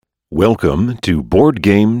Welcome to Board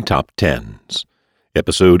Game Top Tens,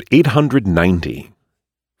 episode 890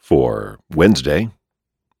 for Wednesday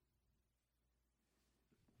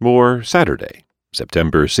or Saturday,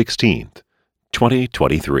 September 16th,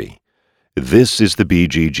 2023. This is the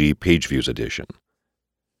BGG Page Views edition.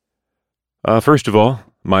 First of all,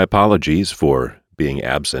 my apologies for being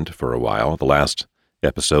absent for a while. The last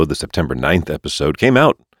episode, the September 9th episode, came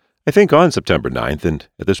out, I think, on September 9th, and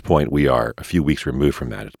at this point we are a few weeks removed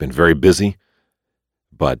from that. It's been very busy,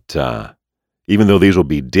 but even though these will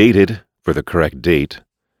be dated for the correct date,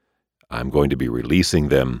 I'm going to be releasing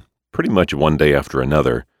them pretty much one day after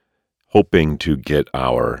another, hoping to get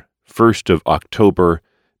our 1st of October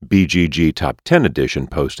BGG Top 10 edition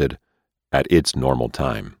posted at its normal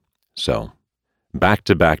time. So, back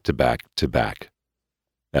to back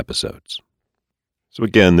episodes. So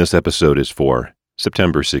again, this episode is for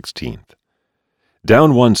September 16th.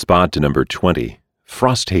 Down one spot to number 20,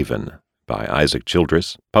 Frosthaven by Isaac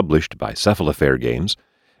Childress, published by Cephalofair Games,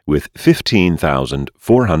 with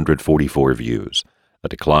 15,444 views, a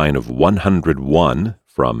decline of 101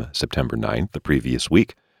 from September 9th, the previous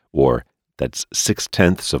week, or that's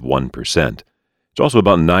 0.6%. It's also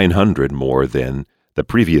about 900 more than the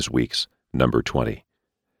previous week's number 20.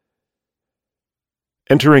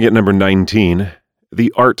 Entering at number 19,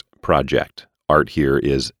 The Art Project. Art here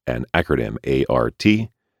is an acronym, ART,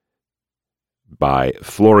 by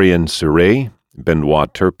Florian Serret,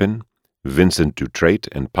 Benoit Turpin, Vincent Dutrait,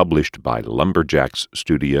 and published by Lumberjacks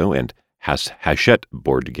Studio and Hachette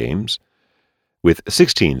Board Games, with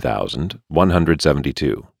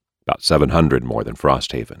 16,172, about 700 more than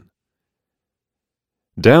Frosthaven.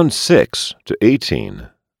 Down 6 to 18,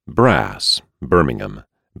 Brass, Birmingham,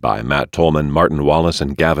 by Matt Tolman, Martin Wallace,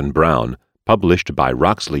 and Gavin Brown, published by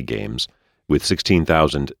Roxley Games, with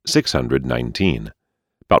 16,619,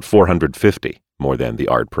 about 450 more than The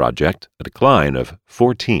Art Project, a decline of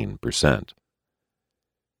 14%.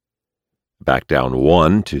 Back down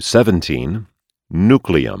 1 to 17,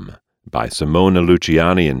 Nucleum, by Simona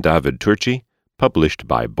Luciani and David Turci, published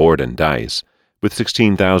by Board and Dice, with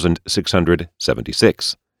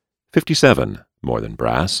 16,676, 57 more than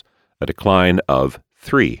Brass, a decline of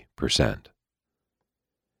 3%.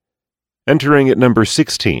 Entering at number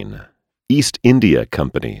 16, East India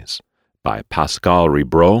Companies, by Pascal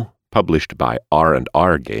Ribreau, published by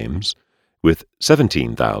R&R Games, with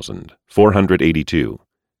 17,482,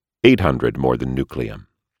 800 more than Nucleum.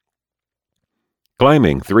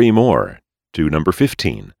 Climbing 3 more to number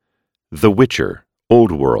 15, The Witcher,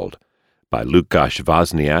 Old World, by Lukasz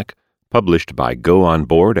Wozniak, published by Go On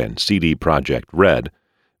Board and CD Projekt Red,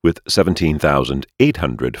 with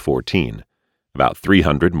 17,814, about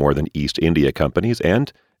 300 more than East India Companies,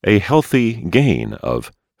 and a healthy gain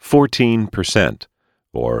of 14%,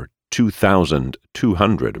 or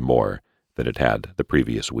 2,200 more than it had the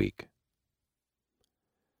previous week.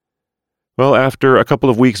 Well, after a couple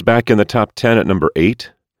of weeks back in the top 10 at number 8,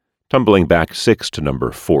 tumbling back 6 to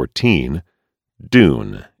number 14,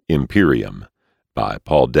 Dune, Imperium, by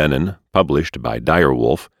Paul Denon, published by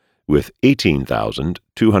Direwolf, with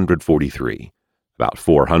 18,243, about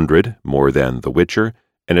 400 more than The Witcher,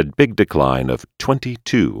 and a big decline of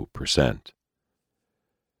 22%.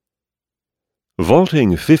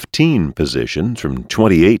 Vaulting 15 positions from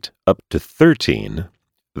 28 up to 13,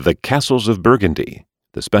 The Castles of Burgundy,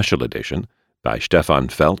 the special edition, by Stefan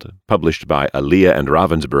Felt, published by Alea and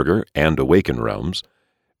Ravensburger and Awaken Realms,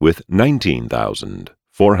 with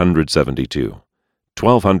 19,472,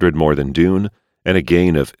 1,200 more than Dune, and a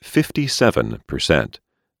gain of 57%.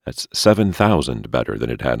 That's 7,000 better than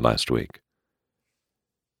it had last week.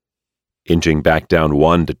 Inching back down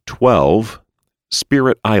 1 to 12,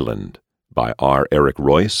 Spirit Island, by R. Eric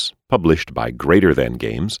Royce, published by Greater Than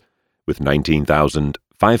Games, with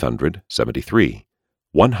 19,573,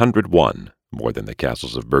 101 more than the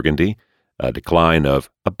Castles of Burgundy, a decline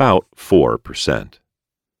of about 4%.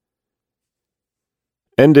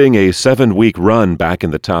 Ending a 7-week run back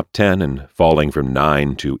in the top 10 and falling from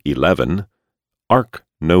 9 to 11, Ark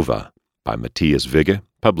Nova, by Matthias Vigge,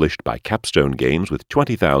 published by Capstone Games, with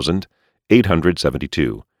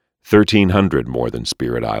 20,872, 1,300 more than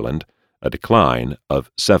Spirit Island, a decline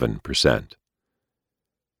of 7%.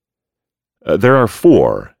 There are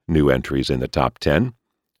 4 new entries in the top 10.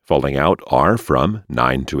 Falling out are from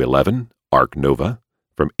 9 to 11, Ark Nova,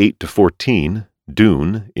 from 8 to 14,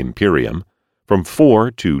 Dune, Imperium, from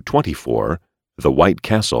 4 to 24, The White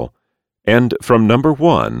Castle, and from number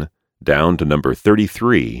 1 down to number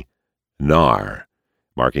 33, Nar,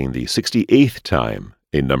 marking the 68th time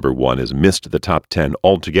a number 1 has missed the top 10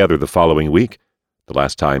 altogether the following week, the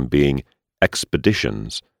last time being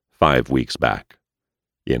Expeditions 5 weeks back.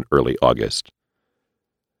 in early August.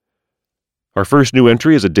 Our first new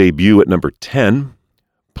entry is a debut at number 10,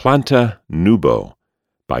 Planta Nubo,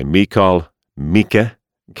 by Mikael Mike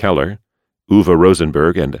Keller, Uwe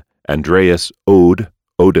Rosenberg, and Andreas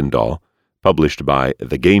Odendahl, published by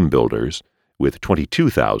The Game Builders, with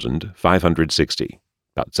 22,560,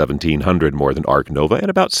 about 1,700 more than Ark Nova and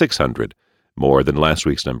about 600 more than last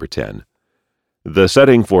week's number 10. The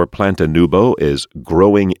setting for Planta Nubo is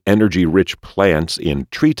growing energy-rich plants in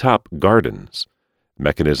treetop gardens.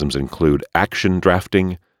 Mechanisms include action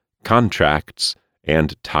drafting, contracts,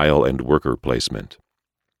 and tile and worker placement.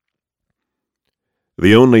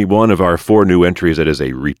 The only one of our 4 new entries that is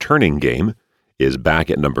a returning game is back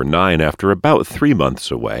at number 9 after about 3 months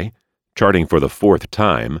away, charting for the 4th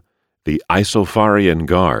time, The Isofarian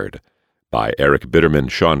Guard by Eric Bitterman,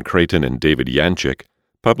 Sean Creighton, and David Yanchik,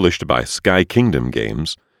 published by Sky Kingdom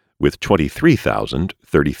Games, with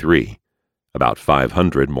 23,033, about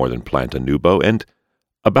 500 more than Planta Nubo, and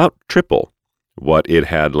about triple what it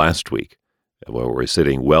had last week, where we're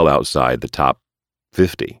sitting well outside the top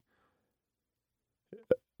 50.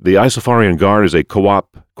 The Isofarian Guard is a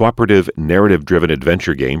cooperative, narrative-driven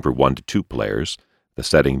adventure game for 1 to 2 players, the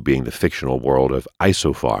setting being the fictional world of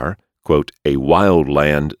Isofar, quote, a wild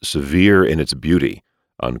land severe in its beauty,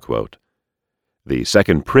 unquote. The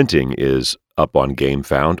second printing is up on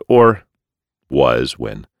GameFound, or was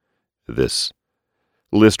when this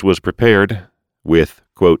list was prepared, with,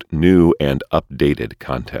 quote, new and updated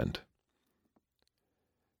content.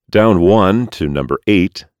 Down 1 to number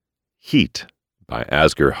 8, Heat, by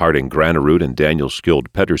Asger Harding Granerud and Daniel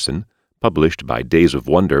Skjold Pedersen, published by Days of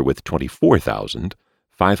Wonder, with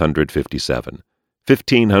 24,557,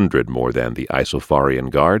 1,500 more than the Isofarian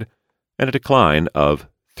Guard, and a decline of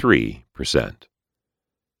 3%.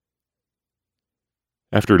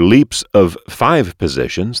 After leaps of 5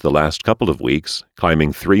 positions the last couple of weeks,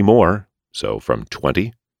 climbing 3 more, so from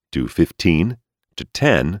 20 to 15 to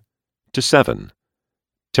 10 to 7,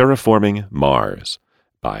 Terraforming Mars,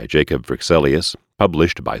 by Jacob Vrixelius,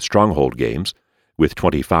 published by Stronghold Games, with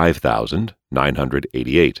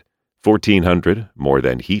 25,988, 1,400 more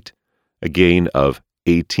than Heat, a gain of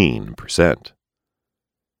 18%.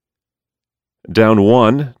 Down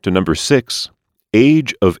 1 to number 6,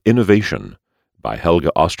 Age of Innovation, by Helge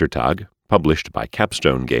Ostertag, published by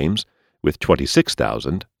Capstone Games, with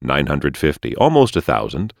 26,950, almost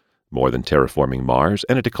 1,000 more than Terraforming Mars,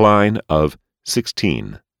 and a decline of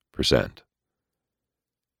 16%.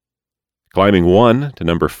 Climbing 1 to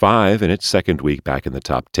number 5 in its second week back in the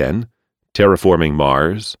top 10, Terraforming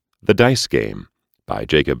Mars, The Dice Game, by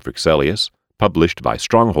Jacob Vrixelius, published by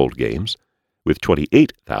Stronghold Games, with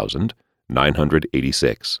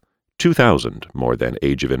 28,986, 2,000 more than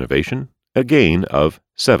Age of Innovation, a gain of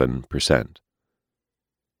 7%.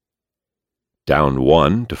 Down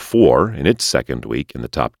 1 to 4 in its second week in the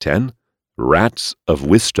top 10, Rats of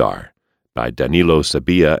Wistar, by Danilo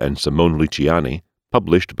Sabia and Simone Luciani,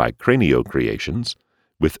 published by Cranio Creations,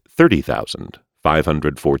 with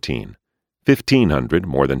 30,514, 1,500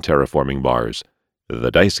 more than Terraforming Mars, The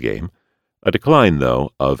Dice Game, a decline,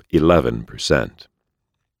 though, of 11%.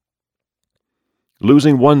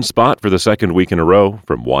 Losing 1 spot for the second week in a row,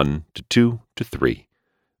 from 1 to 2 to 3,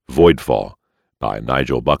 Voidfall, by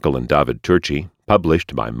Nigel Buckle and David Turchi,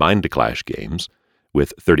 published by Mindclash Games,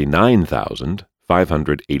 with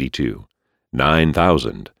 39,582,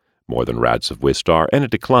 9,000 more than Rats of Wistar, and a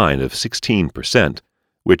decline of 16%,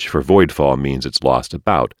 which for Voidfall means it's lost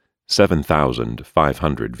about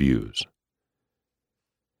 7,500 views.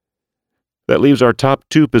 That leaves our top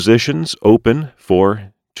 2 positions open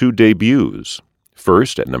for 2 debuts.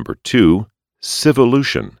 First, at number 2,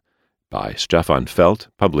 Civolution, by Stefan Felt,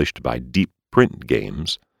 published by Deep Print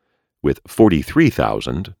Games, with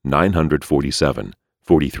 43,947,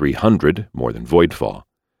 4,300 more than Voidfall.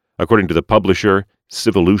 According to the publisher,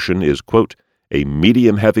 Civolution is, quote, a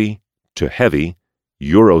medium-heavy to heavy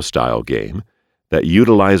Euro-style game that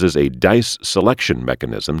utilizes a dice selection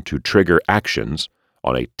mechanism to trigger actions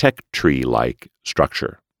on a tech tree-like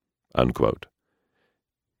structure, unquote.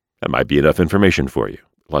 That might be enough information for you,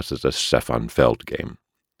 plus it's a Stefan Feld game.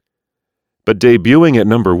 But debuting at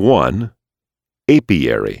number 1,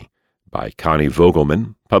 Apiary, by Connie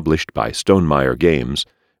Vogelman, published by Stonemaier Games,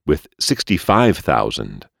 with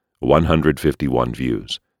 65,151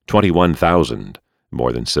 views, 21,000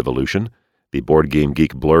 more than Civolution. The Board Game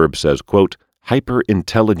Geek blurb says, quote,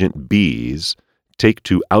 hyper-intelligent bees take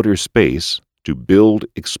to outer space to build,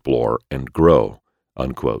 explore, and grow,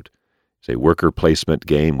 unquote. It's a worker placement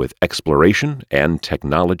game with exploration and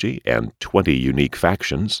technology and 20 unique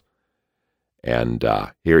factions. And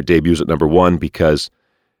here it debuts at number 1 because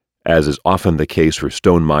As is often the case for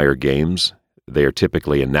Stonemaier games, they are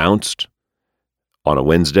typically announced on a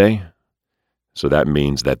Wednesday, so that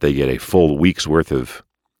means that they get a full week's worth of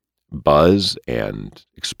buzz and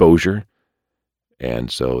exposure,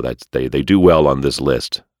 and so they do well on this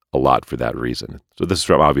list a lot for that reason. So this is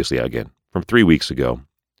from, obviously, again, from 3 weeks ago,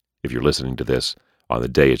 if you're listening to this on the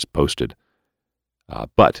day it's posted.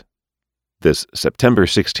 But this September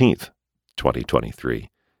 16th, 2023,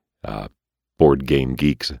 Board Game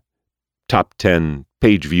Geeks Top 10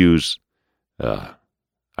 Page Views,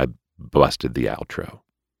 I busted the outro.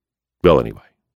 Well, anyway.